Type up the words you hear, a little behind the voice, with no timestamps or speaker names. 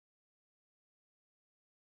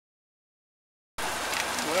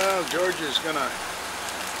Well, George is going to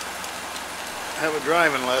have a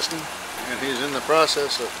driving lesson, and he's in the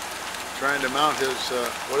process of trying to mount his,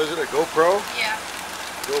 what is it, a GoPro? Yeah.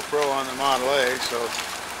 GoPro on the Model A, so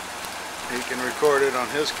he can record it on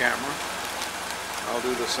his camera. I'll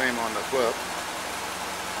do the same on the Flip.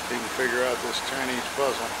 He can figure out this Chinese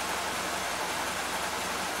puzzle.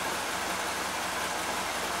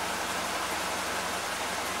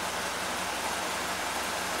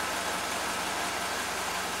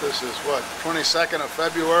 This is what, 22nd of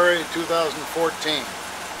February 2014.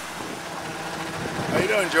 How you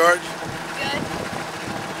doing, George? Good.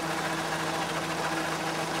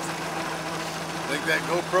 Think that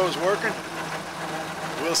GoPro's working?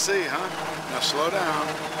 We'll see, huh? Now slow down.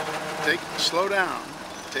 Slow down.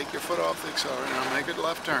 Take your foot off the accelerator. Now make a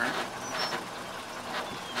left turn.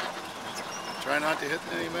 Try not to hit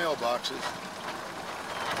any mailboxes.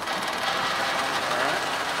 Alright,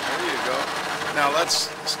 there you go. Now let's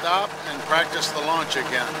stop and practice the launch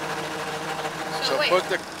again. So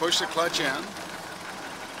push the clutch in.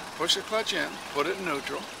 Push the clutch in. Put it in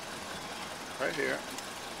neutral. Right here.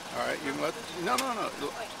 Alright, you can let... No.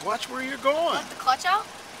 Watch where you're going. Let the clutch out?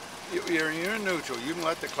 You're in neutral. You can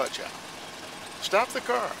let the clutch out. Stop the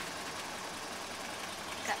car.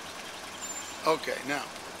 Okay. Okay, now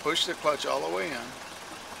push the clutch all the way in.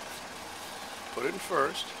 Put it in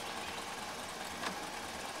first.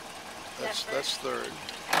 That's third.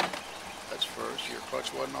 That's first. Your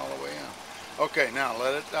clutch wasn't all the way in. Okay, now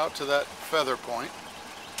let it out to that feather point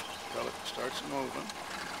until it starts moving.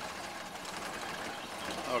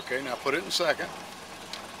 Okay, now put it in second.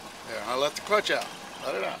 There, now let the clutch out.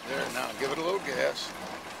 Let it out. There, now give it a little gas.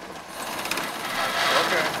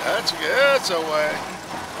 Okay, that's away.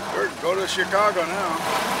 We're go to Chicago now.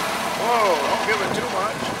 Whoa, don't give it too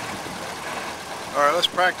much. All right, let's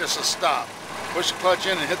practice a stop. Push the clutch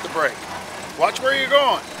in and hit the brake. Watch where you're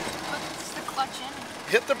going. Push the clutch in.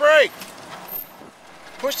 Hit the brake.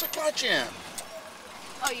 Push the clutch in.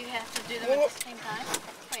 Oh, you have to do them at the same time?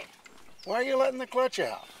 Wait. Why are you letting the clutch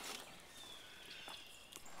out?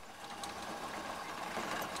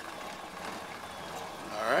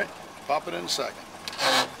 All right, pop it in second.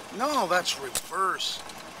 No, that's reverse.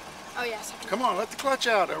 Oh, yes. Come on, let the clutch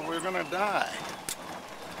out or we're going to die.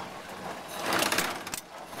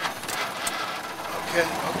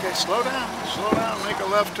 Okay, slow down, make a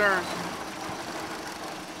left turn.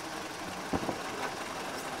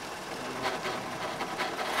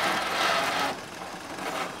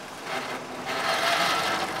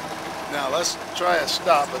 Now let's try a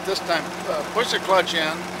stop, but this time push the clutch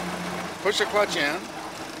in,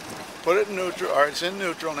 put it in neutral, all right, it's in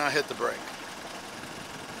neutral, now hit the brake.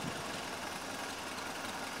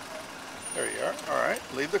 There you are, all right,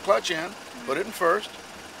 leave the clutch in, put it in first.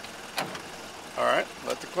 All right,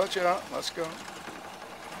 let the clutch out. Let's go.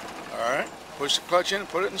 All right, push the clutch in,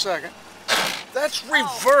 put it in second. That's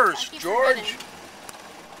reverse, George.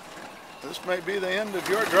 This may be the end of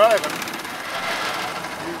your driving.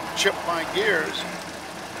 You chipped my gears.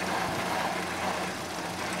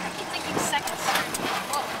 I keep thinking seconds.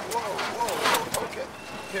 Whoa. Okay.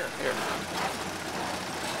 Here.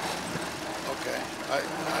 Okay.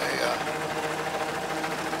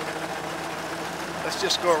 Let's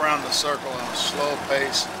just go around the circle on a slow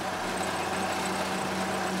pace.